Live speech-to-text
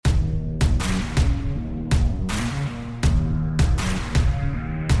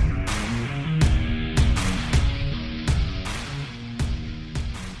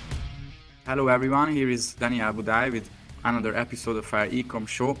Hello everyone, here is Daniel Budai with another episode of our e-com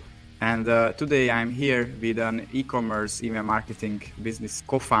show. And today I'm here with an e-commerce email marketing business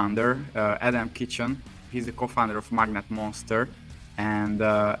co-founder, Adam Kitchen. He's the co-founder of Magnet Monster. And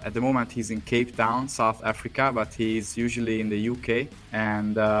at the moment he's in Cape Town, South Africa, but he's usually in the UK.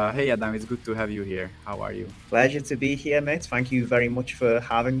 And hey Adam, it's good to have you here. How are you? Pleasure to be here, mate. Thank you very much for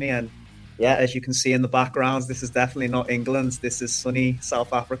having me. And yeah, as you can see in the background, this is definitely not England. This is sunny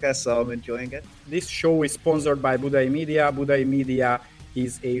South Africa, so I'm enjoying it. This show is sponsored by Budai Media. Budai Media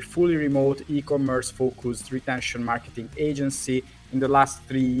is a fully remote e-commerce focused retention marketing agency. In the last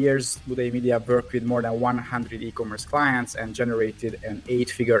 3 years, Budai Media worked with more than 100 e-commerce clients and generated an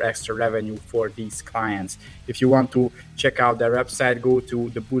 8-figure extra revenue for these clients. If you want to check out their website, go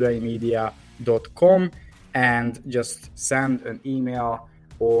to thebudaimedia.com and just send an email,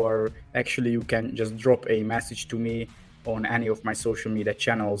 or actually you can just drop a message to me on any of my social media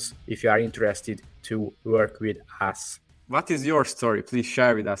channels if you are interested to work with us. What is your story? Please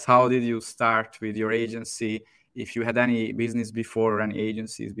share with us. How did you start with your agency? If you had any business before or any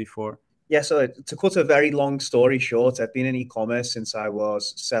agencies before? Yeah, so to cut a very long story short, I've been in e-commerce since I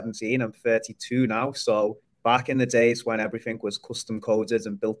was 17. I'm 32 now. So back in the days when everything was custom coded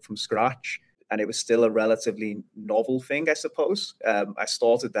and built from scratch, and it was still a relatively novel thing, I suppose. I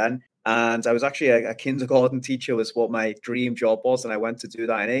started then, and I was actually a kindergarten teacher was what my dream job was, and I went to do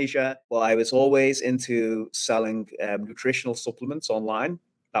that in Asia. Well, I was always into selling nutritional supplements online.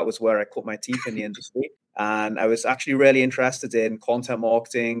 That was where I cut my teeth in the industry. And I was actually really interested in content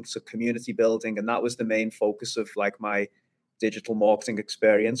marketing, so community building, and that was the main focus of like my digital marketing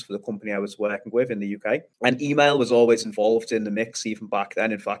experience for the company I was working with in the UK. And email was always involved in the mix even back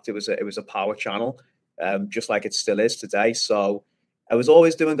then. In fact, it was a power channel, just like it still is today. So I was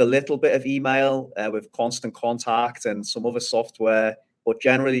always doing a little bit of email with Constant Contact and some other software, but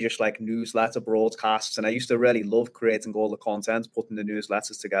generally just like newsletter broadcasts. And I used to really love creating all the content, putting the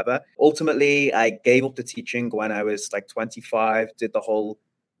newsletters together. Ultimately, I gave up the teaching when I was like 25, did the whole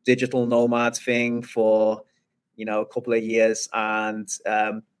digital nomad thing for a couple of years. And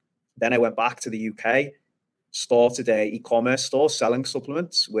then I went back to the UK, started a e-commerce store selling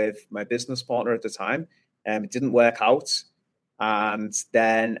supplements with my business partner at the time. It didn't work out. And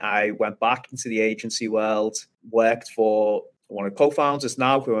then I went back into the agency world, worked for one of the co-founders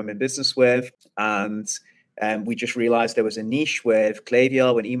now who I'm in business with. And we just realized there was a niche with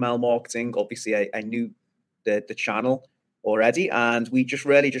Klaviyo and email marketing. Obviously, I knew the channel already, and we just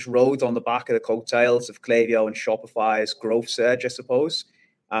rode on the back of the coattails of Klaviyo and Shopify's growth surge, I suppose.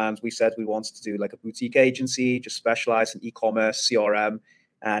 And we said we wanted to do like a boutique agency, just specialize in e-commerce, CRM.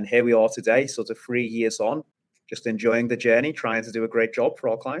 And here we are today, sort of 3 years on, just enjoying the journey, trying to do a great job for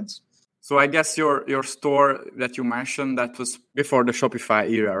our clients. So I guess your store that you mentioned, that was before the Shopify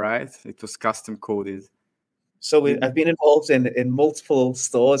era, right? It was custom coded. So I've been involved in multiple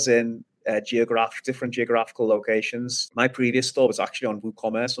stores in different geographical locations. My previous store was actually on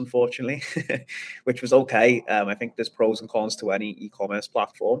WooCommerce, unfortunately, which was okay. I think there's pros and cons to any e-commerce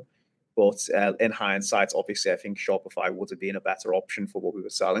platform. But in hindsight, obviously, I think Shopify would have been a better option for what we were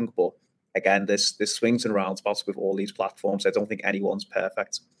selling. But again, there's swings and roundabouts with all these platforms. I don't think anyone's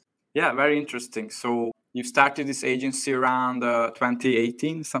perfect. Yeah, very interesting. So you started this agency around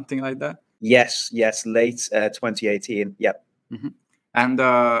 2018, something like that? Yes, late 2018. Yep. Mm-hmm. And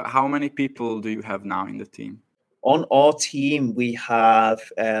how many people do you have now in the team? On our team, we have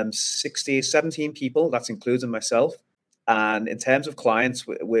 17 people. That's including myself. And in terms of clients,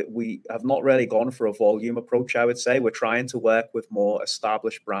 we have not really gone for a volume approach, I would say. We're trying to work with more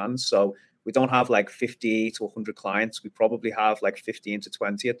established brands. So we don't have like 50 to 100 clients. We probably have like 15 to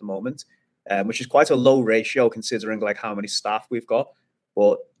 20 at the moment, which is quite a low ratio considering like how many staff we've got.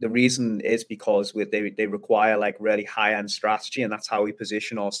 But the reason is because they require like really high-end strategy, and that's how we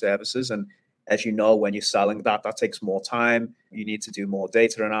position our services. And as you know, when you're selling that takes more time. You need to do more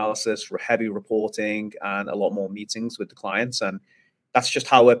data analysis, heavy reporting, and a lot more meetings with the clients. And that's just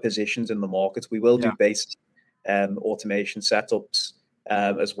how we're positioned in the market. We will do basic automation setups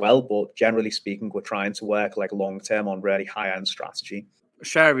as well, but generally speaking, we're trying to work like long-term on really high-end strategy.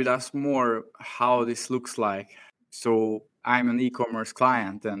 Share with us more how this looks like. So I'm an e-commerce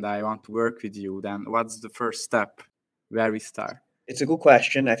client and I want to work with you. Then what's the first step? Where we start? It's a good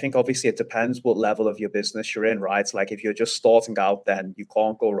question. I think obviously it depends what level of your business you're in, right? Like if you're just starting out, then you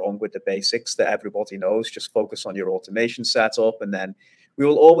can't go wrong with the basics that everybody knows. Just focus on your automation setup. And then we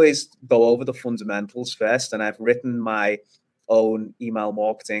will always go over the fundamentals first. And I've written my own email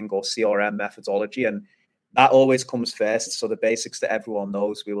marketing or CRM methodology, and that always comes first. So the basics that everyone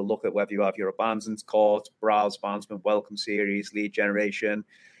knows, we will look at whether you have your abandoned cart, browse management, welcome series, lead generation,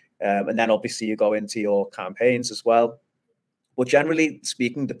 And then obviously you go into your campaigns as well. But generally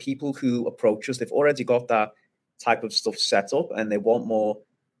speaking, the people who approach us, they've already got that type of stuff set up and they want more,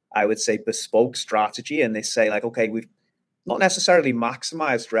 I would say, bespoke strategy. And they say like, okay, we've not necessarily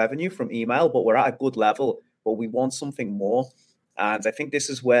maximized revenue from email, but we're at a good level, but we want something more. And I think this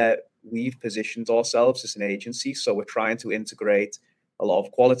is where we've positioned ourselves as an agency. So we're trying to integrate a lot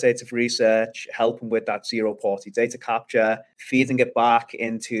of qualitative research, helping with that zero-party data capture, feeding it back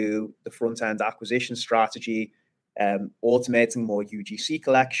into the front-end acquisition strategy, automating more UGC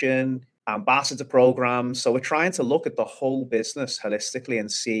collection, ambassador programs. So we're trying to look at the whole business holistically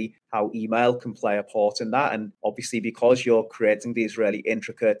and see how email can play a part in that. And obviously, because you're creating these really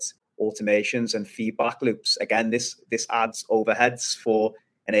intricate automations and feedback loops, again, this adds overheads for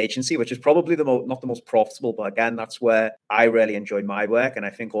an agency, which is probably not the most profitable, but again, that's where I really enjoy my work. And I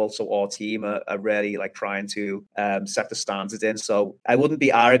think also our team are really like trying to set the standard in. So I wouldn't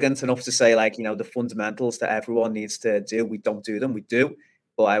be arrogant enough to say like, the fundamentals that everyone needs to do, we don't do them, we do.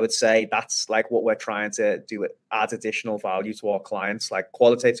 But I would say that's like what we're trying to do, add additional value to our clients, like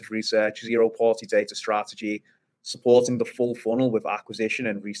qualitative research, zero-party data strategy, supporting the full funnel with acquisition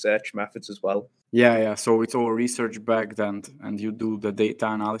and research methods as well. Yeah. So it's all research backed and you do the data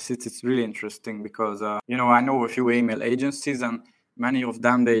analysis. It's really interesting because, I know a few email agencies and many of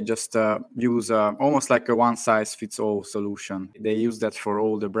them, they just use almost like a one size fits all solution. They use that for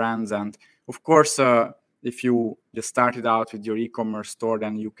all the brands. And of course, if you just started out with your e-commerce store,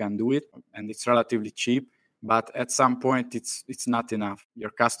 then you can do it and it's relatively cheap. But at some point, it's not enough. Your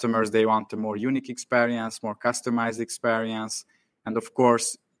customers, they want a more unique experience, more customized experience. And of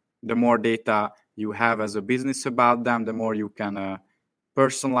course, the more data you have as a business about them, the more you can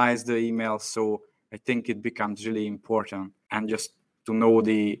personalize the email. So I think it becomes really important. And just to know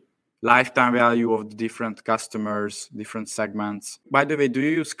the lifetime value of the different customers, different segments. By the way, do you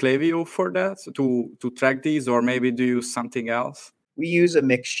use Klaviyo for that, to track these, or maybe do you use something else? We use a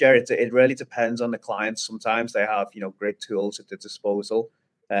mixture. It really depends on the clients. Sometimes they have, great tools at their disposal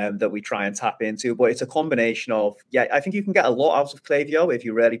that we try and tap into. But it's a combination of, I think you can get a lot out of Klaviyo if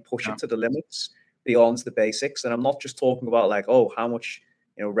you really push it to the limits beyond the basics. And I'm not just talking about like, how much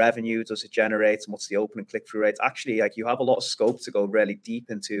revenue does it generate and what's the open and click-through rate. Actually, like you have a lot of scope to go really deep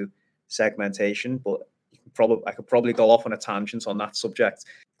into segmentation, but I could probably go off on a tangent on that subject.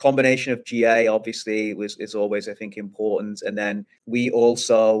 Combination of GA obviously is always, I think, important. And then we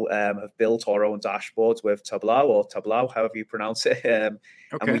also have built our own dashboards with Tableau, however you pronounce it. And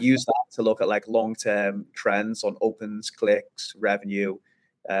we use that to look at like long-term trends on opens, clicks, revenue,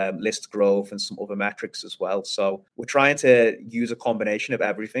 list growth, and some other metrics as well. So we're trying to use a combination of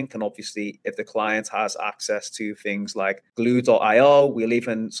everything. And obviously, if the client has access to things like Glue.io, we'll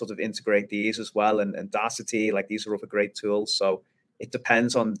even sort of integrate these as well. And Dacity, like these are other great tools. So it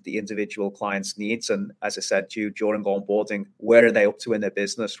depends on the individual client's needs. And as I said to you, during onboarding, where are they up to in their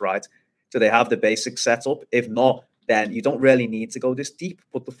business, right? Do they have the basics set up? If not, then you don't really need to go this deep,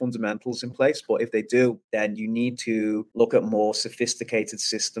 put the fundamentals in place. But if they do, then you need to look at more sophisticated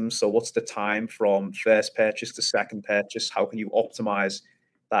systems. So what's the time from first purchase to second purchase? How can you optimize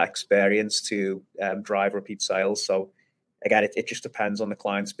that experience to drive repeat sales? So again, it just depends on the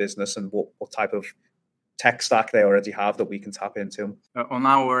client's business and what type of tech stack they already have that we can tap into. On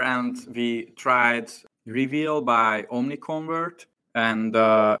our end, we tried Reveal by OmniConvert. And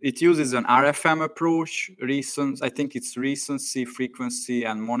it uses an RFM approach. I think it's recency, frequency,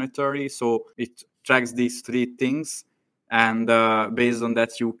 and monetary. So it tracks these three things. And based on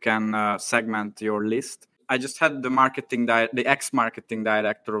that, you can segment your list. I just had the ex-marketing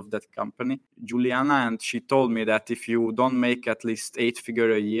director of that company, Juliana, and she told me that if you don't make at least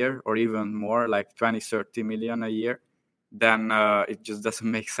 8-figure a year or even more, like 20, 30 million a year, then it just doesn't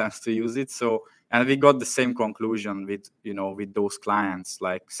make sense to use it. So, and we got the same conclusion with those clients,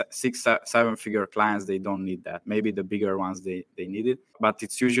 like 6-7-figure clients, they don't need that. Maybe the bigger ones, they need it, but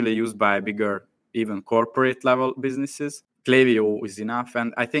it's usually used by bigger, even corporate level businesses. Klaviyo is enough.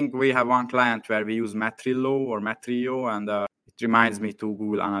 And I think we have one client where we use Metrillo, and it reminds me to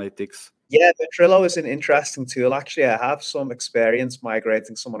Google Analytics. Yeah, Metrillo is an interesting tool. Actually, I have some experience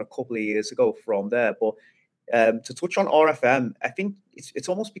migrating someone a couple of years ago from there, but to touch on RFM, I think it's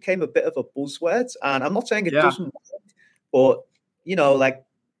almost became a bit of a buzzword. And I'm not saying it doesn't work, but, like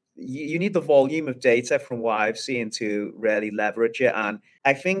you need the volume of data from what I've seen to really leverage it. And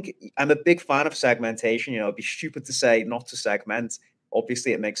I think I'm a big fan of segmentation. It'd be stupid to say not to segment.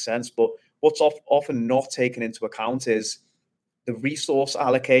 Obviously, it makes sense. But what's often not taken into account is the resource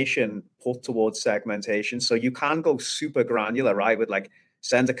allocation put towards segmentation. So you can go super granular, right? With like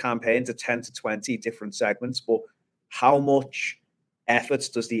send a campaign to 10 to 20 different segments, but how much efforts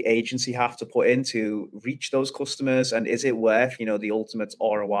does the agency have to put in to reach those customers, and is it worth, the ultimate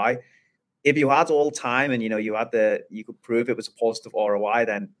ROI? If you had all time and you could prove it was a positive ROI,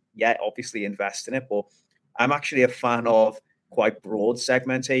 then yeah, obviously invest in it. But I'm actually a fan of quite broad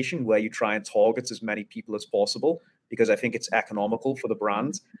segmentation where you try and target as many people as possible, because I think it's economical for the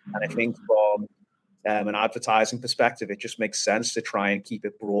brand. And I think from an advertising perspective, it just makes sense to try and keep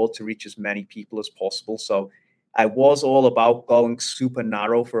it broad to reach as many people as possible. So I was all about going super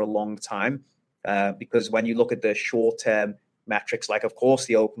narrow for a long time, because when you look at the short-term metrics, like of course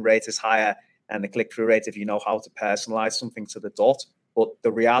the open rate is higher and the click-through rate if you know how to personalize something to the dot. But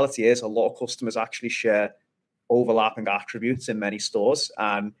the reality is a lot of customers actually share overlapping attributes in many stores.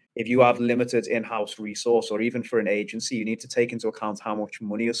 And if you have limited in-house resource, or even for an agency, you need to take into account how much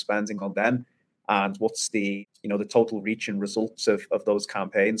money you're spending on them and what's the total reach and results of those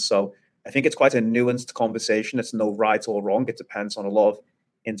campaigns. So I think it's quite a nuanced conversation. It's no right or wrong. It depends on a lot of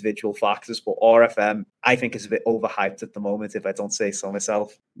individual factors. But RFM, I think, is a bit overhyped at the moment, if I don't say so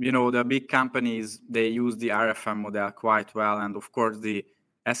myself. The big companies, they use the RFM model quite well. And of course, the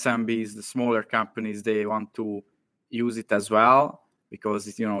SMBs, the smaller companies, they want to use it as well because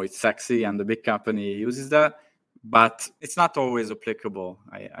it's sexy and the big company uses that. But it's not always applicable.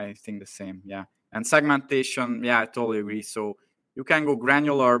 I think the same. Yeah. And segmentation, yeah, I totally agree. So you can go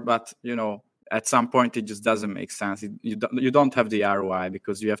granular, but at some point it just doesn't make sense. You don't have the ROI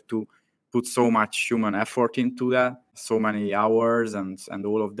because you have to put so much human effort into that, so many hours and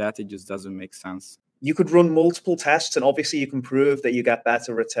all of that. It just doesn't make sense. You could run multiple tests, and obviously you can prove that you get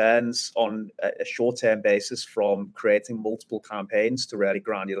better returns on a short-term basis from creating multiple campaigns to really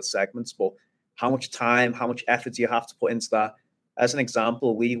granular segments. But how much time, how much effort do you have to put into that? As an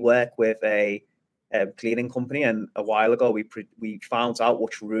example, we work with a cleaning company, and a while ago we found out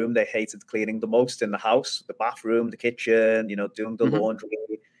which room they hated cleaning the most in the house: the bathroom, the kitchen, doing the laundry.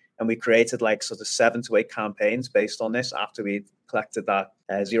 And we created like sort of 7 to 8 campaigns based on this after we collected that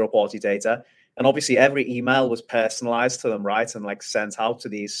zero-party data. And obviously every email was personalized to them, right? And like sent out to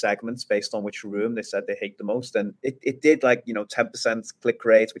these segments based on which room they said they hate the most. And it did 10% click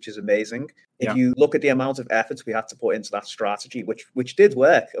rate, which is amazing. If you look at the amount of effort we had to put into that strategy, which did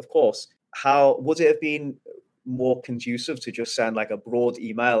work, of course, how would it have been more conducive to just send like a broad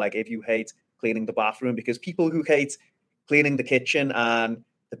email, like if you hate cleaning the bathroom? Because people who hate cleaning the kitchen and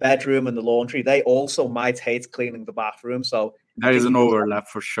the bedroom and the laundry, they also might hate cleaning the bathroom. So there is an overlap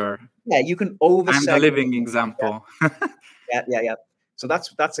for sure. Yeah, you can over. I'm the living example. Yeah. So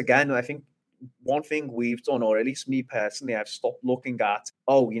that's again, I think one thing we've done, or at least me personally, I've stopped looking at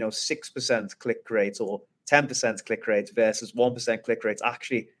 6% click rate or 10% click rate versus 1% click rate.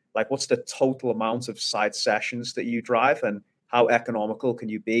 Actually, like what's the total amount of site sessions that you drive, and how economical can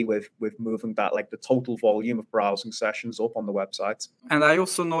you be with moving that, like the total volume of browsing sessions up on the website? And I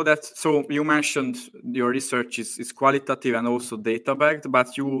also know that, so you mentioned your research is qualitative and also data-backed,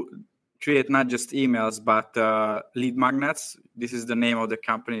 but you create not just emails, but lead magnets. This is the name of the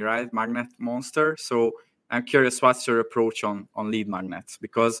company, right? Magnet Monster. So I'm curious, what's your approach on lead magnets?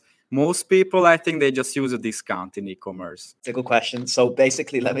 Because most people, I think they just use a discount in e-commerce. It's a good question. So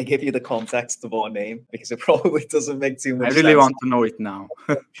basically, let me give you the context of our name, because it probably doesn't make too much sense. I really want to know it now.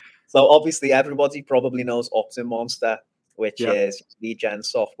 So obviously, everybody probably knows OptinMonster, which is lead gen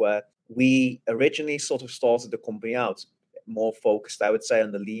software. We originally sort of started the company out more focused, I would say,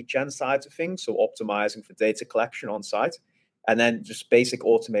 on the lead gen side of things. So optimizing for data collection on site, and then just basic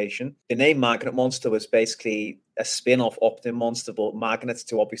automation. The name Magnet Monster was basically a spin-off OptinMonster, but magnets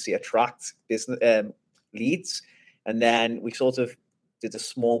to obviously attract business leads. And then we sort of did a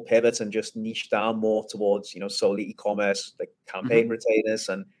small pivot and just niched down more towards, solely e-commerce, like campaign retainers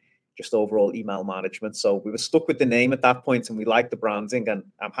and just overall email management. So we were stuck with the name at that point, and we liked the branding, and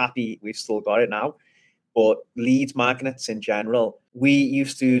I'm happy we've still got it now. But lead magnets in general, we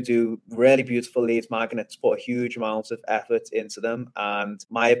used to do really beautiful lead magnets, put a huge amount of effort into them. And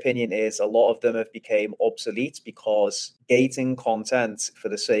my opinion is a lot of them have become obsolete because gating content for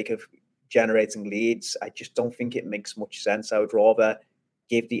the sake of generating leads, I just don't think it makes much sense. I would rather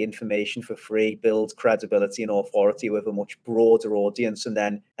give the information for free, build credibility and authority with a much broader audience. And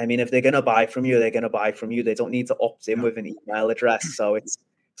then, if they're going to buy from you, they're going to buy from you. They don't need to opt in with an email address. So it's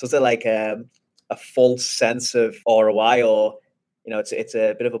sort of like a false sense of ROI, or it's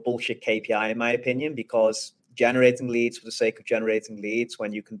a bit of a bullshit KPI in my opinion, because generating leads for the sake of generating leads,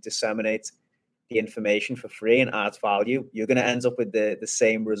 when you can disseminate the information for free and add value, you're going to end up with the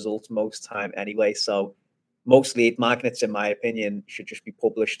same result most time anyway. So most lead magnets, in my opinion, should just be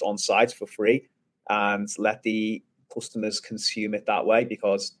published on site for free and let the customers consume it that way,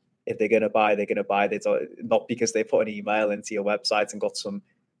 because if they're going to buy, they're going to buy. They don't, not because they put an email into your website and got some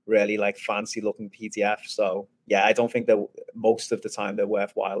really like fancy looking PDF. So yeah, I don't think that most of the time they're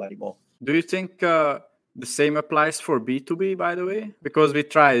worthwhile anymore. Do you think the same applies for B2B, by the way? Because we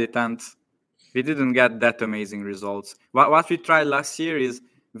tried it and we didn't get that amazing results. What we tried last year is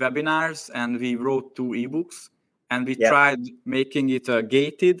webinars, and we wrote 2 ebooks, and we tried making it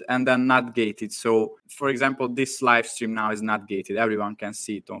gated and then not gated. So for example, this live stream now is not gated. Everyone can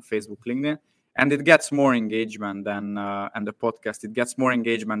see it on Facebook, LinkedIn, and it gets more engagement than, and the podcast, it gets more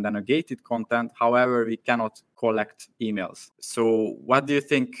engagement than a gated content. However, we cannot collect emails. So what do you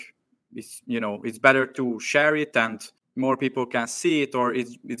think? It's better to share it and more people can see it, or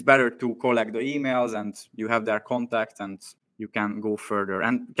it's better to collect the emails and you have their contact and you can go further?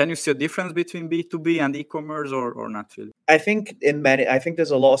 And can you see a difference between B2B and e-commerce or not really? I think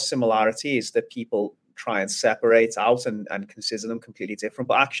there's a lot of similarities that people try and separate out and consider them completely different.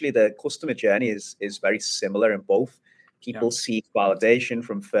 But actually the customer journey is very similar in both. People seek validation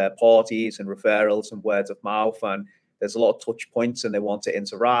from third parties and referrals and word of mouth, and there's a lot of touch points, and they want to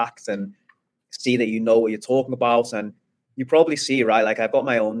interact and see that you know what you're talking about. And you probably see, right? Like I've got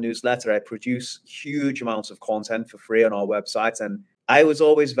my own newsletter. I produce huge amounts of content for free on our website. And I was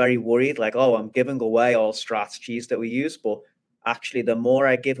always very worried, like, oh, I'm giving away all strategies that we use. But actually, the more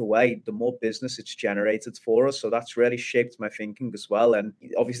I give away, the more business it's generated for us. So that's really shaped my thinking as well. And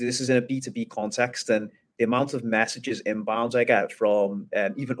obviously, this is in a B2B context. And the amount of messages inbound I get from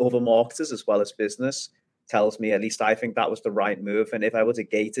even other marketers as well as business tells me, at least I think that was the right move. And if I would have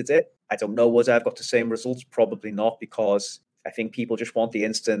gated it, I don't know, would I have got the same results? Probably not, because I think people just want the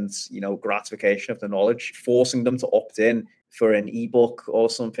instant, gratification of the knowledge. Forcing them to opt in for an ebook or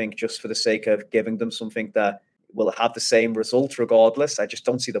something just for the sake of giving them something that will have the same result regardless, I just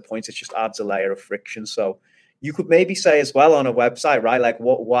don't see the point. It just adds a layer of friction. So you could maybe say as well on a website, right? Like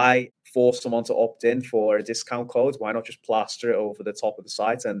why force someone to opt in for a discount code? Why not just plaster it over the top of the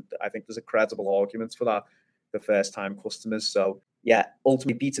site? And I think there's a credible argument for that for first-time customers. So yeah,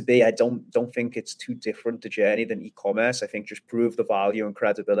 ultimately B2B, I don't think it's too different the journey than e-commerce. I think just prove the value and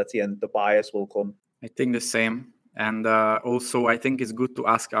credibility and the buyers will come. I think the same. And also I think it's good to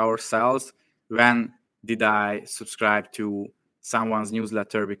ask ourselves, when did I subscribe to someone's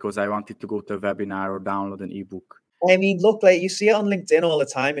newsletter because I wanted to go to a webinar or download an ebook? I mean, look, like you see it on LinkedIn all the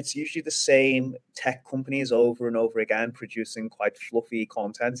time. It's usually the same tech companies over and over again producing quite fluffy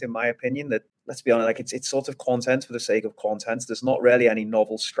content, in my opinion. That, let's be honest, like it's sort of content for the sake of content. There's not really any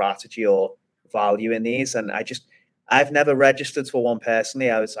novel strategy or value in these. And I've never registered for one personally.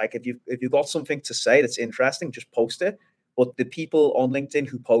 I was like, if you've got something to say that's interesting, just post it. But the people on LinkedIn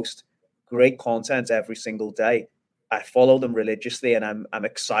who post great content every single day, I follow them religiously, and I'm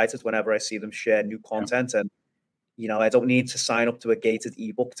excited whenever I see them share new content. And I don't need to sign up to a gated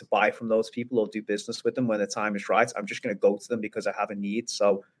ebook to buy from those people or do business with them when the time is right. I'm just going to go to them because I have a need.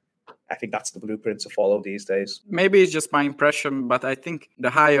 So I think that's the blueprint to follow these days. Maybe it's just my impression, but I think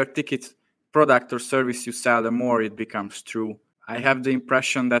the higher ticket product or service you sell, the more it becomes true. I have the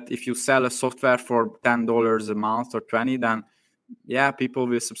impression that if you sell a software for $10 a month or 20, then yeah, people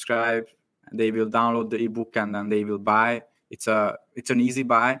will subscribe, they will download the ebook, and then they will buy. It's an easy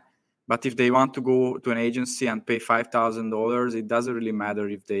buy. But if they want to go to an agency and pay $5,000, it doesn't really matter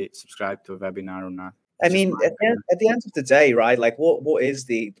if they subscribe to a webinar or not. I mean, at the end of the day, right? Like, what is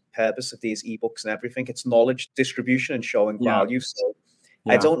the purpose of these ebooks and everything? It's knowledge distribution and showing value. So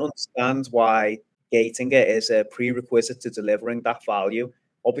I don't understand why gating it is a prerequisite to delivering that value.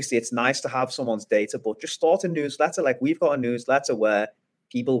 Obviously, it's nice to have someone's data, but just start a newsletter. Like, we've got a newsletter where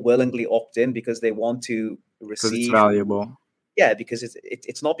people willingly opt in because they want to receive. Because it's valuable. Yeah, because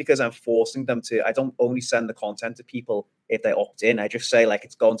it's not because I'm forcing them to. I don't only send the content to people if they opt in. I just say, like,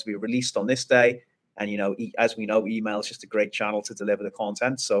 it's going to be released on this day. And, as we know, email is just a great channel to deliver the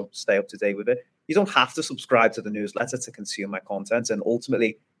content. So stay up to date with it. You don't have to subscribe to the newsletter to consume my content. And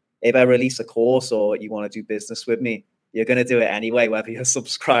ultimately, if I release a course or you want to do business with me, you're going to do it anyway, whether you're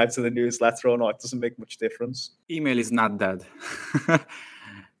subscribed to the newsletter or not. It doesn't make much difference. Email is not dead,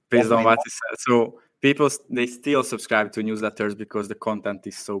 based on what you said. So people, they still subscribe to newsletters because the content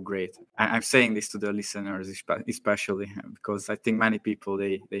is so great. I'm saying this to the listeners especially, because I think many people,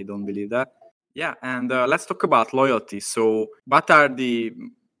 they don't believe that. Yeah, and let's talk about loyalty. So what are the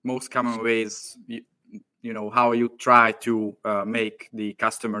most common ways, how you try to make the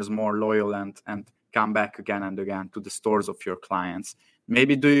customers more loyal and come back again and again to the stores of your clients?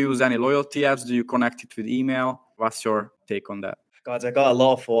 Maybe do you use any loyalty apps? Do you connect it with email? What's your take on that? God, I got a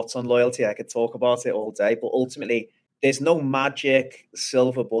lot of thoughts on loyalty. I could talk about it all day, but ultimately, there's no magic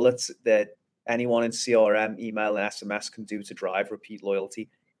silver bullet that anyone in CRM, email, and SMS can do to drive repeat loyalty.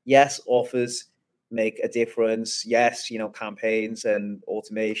 yes, offers make a difference. Yes, campaigns and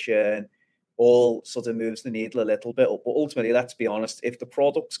automation all sort of moves the needle a little bit. But ultimately, let's be honest, if the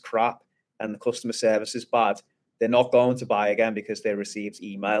product's crap and the customer service is bad, they're not going to buy again because they received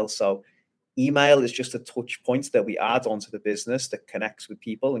email. So email is just a touch point that we add onto the business that connects with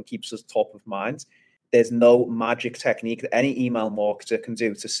people and keeps us top of mind. There's no magic technique that any email marketer can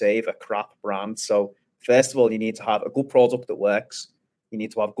do to save a crap brand. So first of all, you need to have a good product that works. You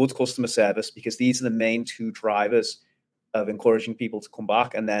need to have good customer service, because these are the main two drivers of encouraging people to come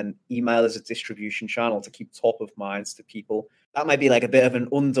back. And then email is a distribution channel to keep top of minds to people. That might be like a bit of an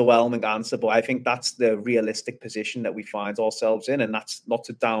underwhelming answer, but I think that's the realistic position that we find ourselves in. And that's not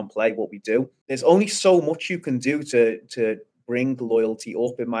to downplay what we do. There's only so much you can do to bring loyalty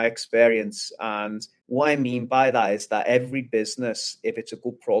up, in my experience. And what I mean by that is that every business, if it's a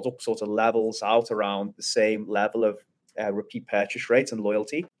good product, sort of levels out around the same level of repeat purchase rate and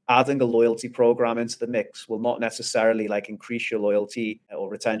loyalty. Adding a loyalty program into the mix will not necessarily like increase your loyalty or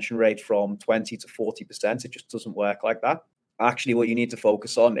retention rate from 20 to 40%. It just doesn't work like that. Actually, what you need to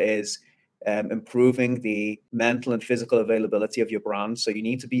focus on is improving the mental and physical availability of your brand. So you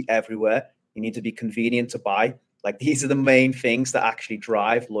need to be everywhere. You need to be convenient to buy. Like, these are the main things that actually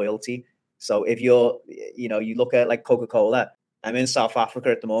drive loyalty. So if you look at like Coca-Cola. I'm in South Africa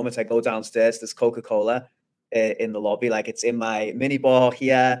at the moment. I go downstairs, there's Coca-Cola in the lobby. Like, it's in my minibar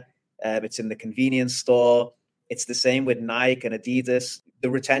here. It's in the convenience store. It's the same with Nike and Adidas. The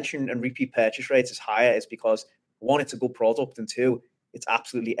retention and repeat purchase rate is higher is because, one, it's a good product, and two, it's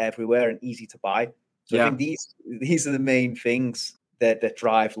absolutely everywhere and easy to buy. So I think these are the main things that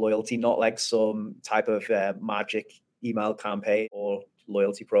drive loyalty, not like some type of magic email campaign or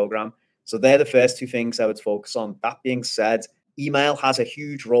loyalty program. So they're the first two things I would focus on. That being said, email has a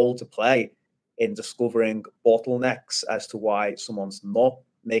huge role to play in discovering bottlenecks as to why someone's not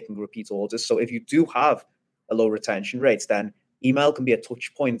making repeat orders. So if you do have a low retention rate, then email can be a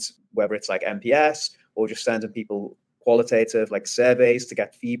touch point, whether it's like NPS or just sending people qualitative like surveys to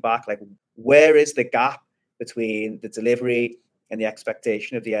get feedback. Like, where is the gap between the delivery and the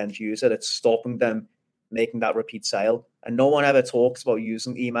expectation of the end user that's stopping them making that repeat sale? And no one ever talks about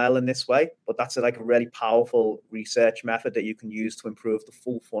using email in this way, but that's a really powerful research method that you can use to improve the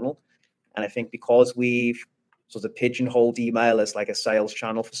full funnel. And I think because we've sort of pigeonholed email as like a sales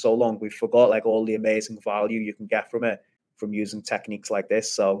channel for so long, we've forgot like all the amazing value you can get from it from using techniques like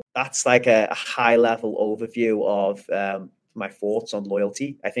this. So that's like a high level overview of my thoughts on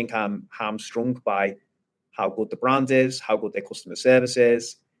loyalty. I think I'm hamstrung by how good the brand is, how good their customer service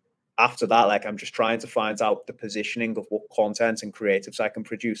is. After that, like, I'm just trying to find out the positioning of what content and creatives I can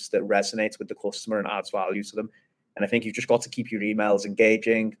produce that resonates with the customer and adds value to them. And I think you've just got to keep your emails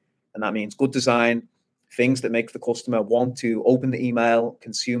engaging. And that means good design, things that make the customer want to open the email,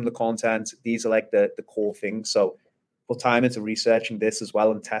 consume the content. These are like the core things. So put time into researching this as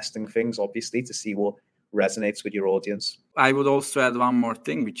well and testing things, obviously, to see what resonates with your audience. I would also add one more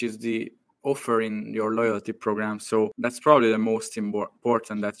thing, which is the offer in your loyalty program. So that's probably the most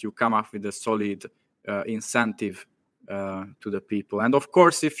important, that you come up with a solid incentive to the people. And of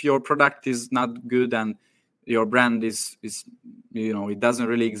course, if your product is not good and your brand is it doesn't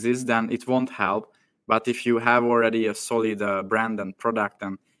really exist, then it won't help. But if you have already a solid brand and product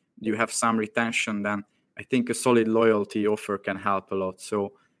and you have some retention, then I think a solid loyalty offer can help a lot.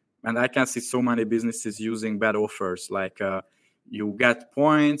 So, and I can see so many businesses using bad offers, like you get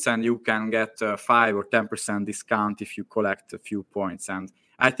points and you can get 5 or 10% discount if you collect a few points. And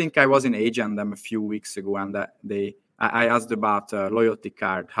I think I was in Agent a few weeks ago, and I asked about loyalty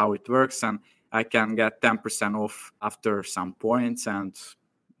card, how it works, and I can get 10% off after some points. And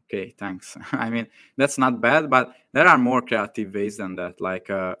okay, thanks. I mean, that's not bad, but there are more creative ways than that, like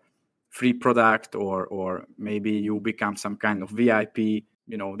a free product, or maybe you become some kind of VIP.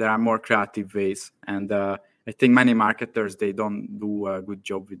 There are more creative ways. And I think many marketers, they don't do a good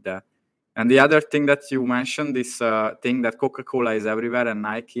job with that. And the other thing that you mentioned, this thing that Coca-Cola is everywhere and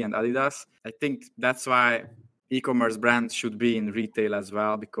Nike and Adidas, I think that's why e-commerce brands should be in retail as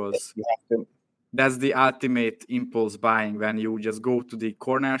well, because that's the ultimate impulse buying. When you just go to the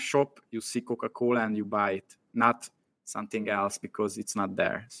corner shop, you see Coca-Cola and you buy it, not something else because it's not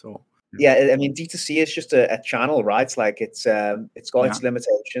there. So yeah, I mean, D2C is just a channel, right? Like, it's got its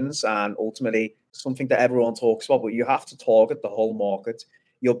limitations, and ultimately something that everyone talks about, but you have to target the whole market.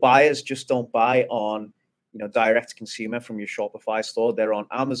 Your buyers just don't buy on direct consumer from your Shopify store. They're on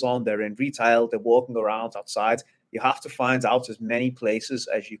Amazon, they're in retail, they're walking around outside. You have to find out as many places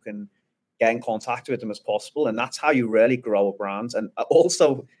as you can get in contact with them as possible. And that's how you really grow a brand. And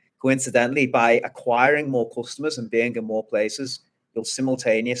also, coincidentally, by acquiring more customers and being in more places, you'll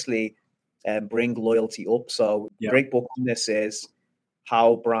simultaneously bring loyalty up. So great book on this is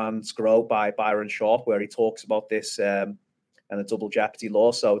How Brands Grow by Byron Sharp, where he talks about this and the double jeopardy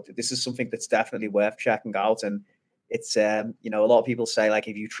law. So this is something that's definitely worth checking out. And it's, a lot of people say, like,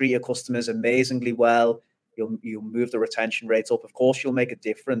 if you treat your customers amazingly well, you'll move the retention rates up. Of course, you'll make a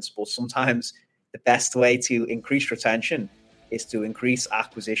difference, but sometimes the best way to increase retention is to increase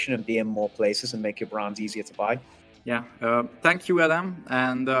acquisition and be in more places and make your brand easier to buy. Yeah. Thank you, Adam.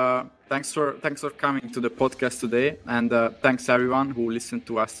 And thanks for coming to the podcast today. And thanks everyone who listened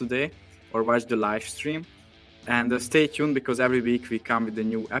to us today or watched the live stream. And stay tuned, because every week we come with a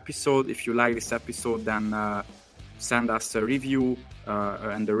new episode. If you like this episode, then send us a review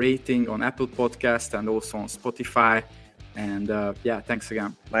and a rating on Apple Podcast and also on Spotify. And thanks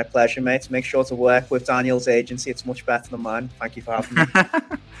again. My pleasure, mate. Make sure to work with Daniel's agency. It's much better than mine. Thank you for having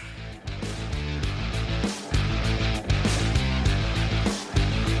me.